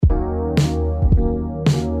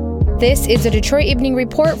This is a Detroit Evening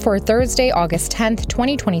Report for Thursday, August 10th,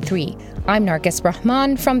 2023. I'm Nargis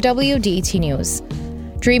Rahman from WDET News.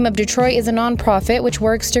 Dream of Detroit is a nonprofit which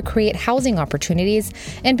works to create housing opportunities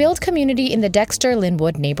and build community in the Dexter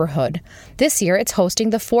Linwood neighborhood. This year, it's hosting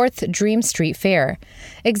the 4th Dream Street Fair.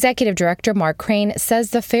 Executive Director Mark Crane says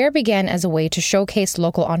the fair began as a way to showcase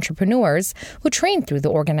local entrepreneurs who trained through the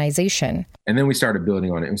organization. And then we started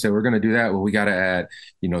building on it and said, we're going to do that. Well, we got to add,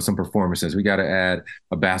 some performances. We got to add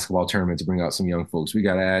a basketball tournament to bring out some young folks. We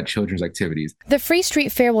got to add children's activities. The free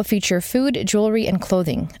street fair will feature food, jewelry, and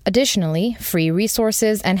clothing. Additionally, free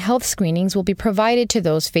resources and health screenings will be provided to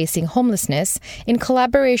those facing homelessness in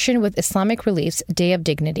collaboration with Islamic Relief's Day of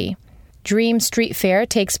Dignity. Dream Street Fair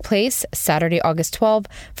takes place Saturday, August 12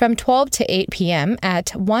 from 12 to 8 p.m. at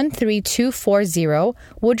 13240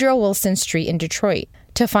 Woodrow Wilson Street in Detroit.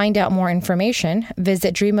 To find out more information,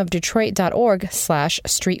 visit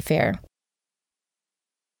dreamofdetroit.org/streetfair.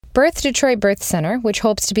 Birth Detroit Birth Center, which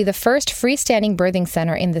hopes to be the first freestanding birthing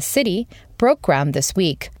center in the city, broke ground this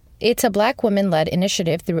week. It's a Black women-led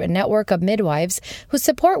initiative through a network of midwives who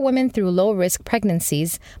support women through low-risk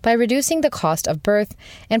pregnancies by reducing the cost of birth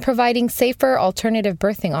and providing safer alternative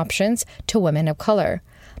birthing options to women of color.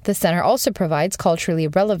 The center also provides culturally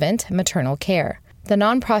relevant maternal care. The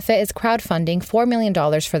nonprofit is crowdfunding $4 million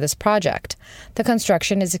for this project. The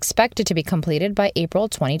construction is expected to be completed by April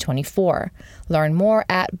 2024. Learn more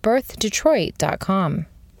at birthdetroit.com.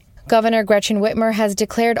 Governor Gretchen Whitmer has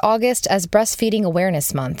declared August as Breastfeeding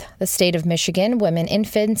Awareness Month. The state of Michigan Women,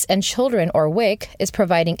 Infants, and Children, or WIC, is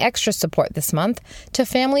providing extra support this month to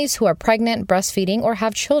families who are pregnant, breastfeeding, or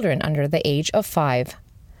have children under the age of 5.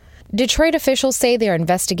 Detroit officials say they are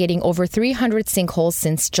investigating over 300 sinkholes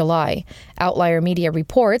since July. Outlier Media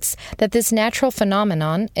reports that this natural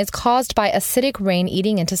phenomenon is caused by acidic rain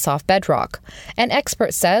eating into soft bedrock. An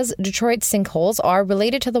expert says Detroit's sinkholes are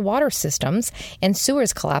related to the water systems and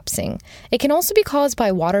sewers collapsing. It can also be caused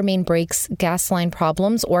by water main breaks, gas line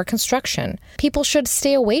problems, or construction. People should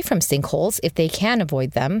stay away from sinkholes if they can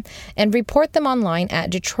avoid them and report them online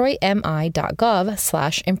at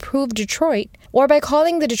detroitmi.gov/improvedetroit or by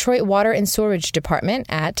calling the Detroit Water and Sewerage Department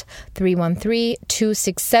at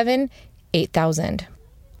 313-267-8000.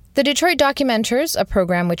 The Detroit Documenters, a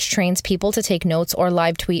program which trains people to take notes or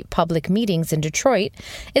live tweet public meetings in Detroit,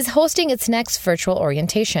 is hosting its next virtual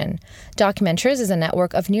orientation. Documenters is a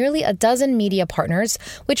network of nearly a dozen media partners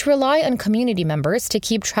which rely on community members to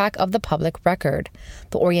keep track of the public record.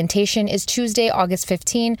 The orientation is Tuesday, August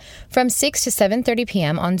 15 from 6 to 7:30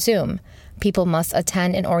 p.m. on Zoom. People must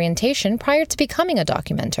attend an orientation prior to becoming a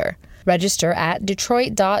documenter. Register at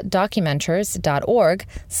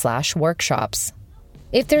detroit.documenters.org/workshops.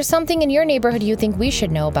 If there's something in your neighborhood you think we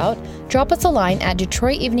should know about, drop us a line at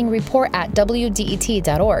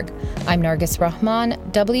DetroitEveningReport@WDET.org. I'm Nargis Rahman,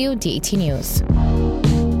 WDET News.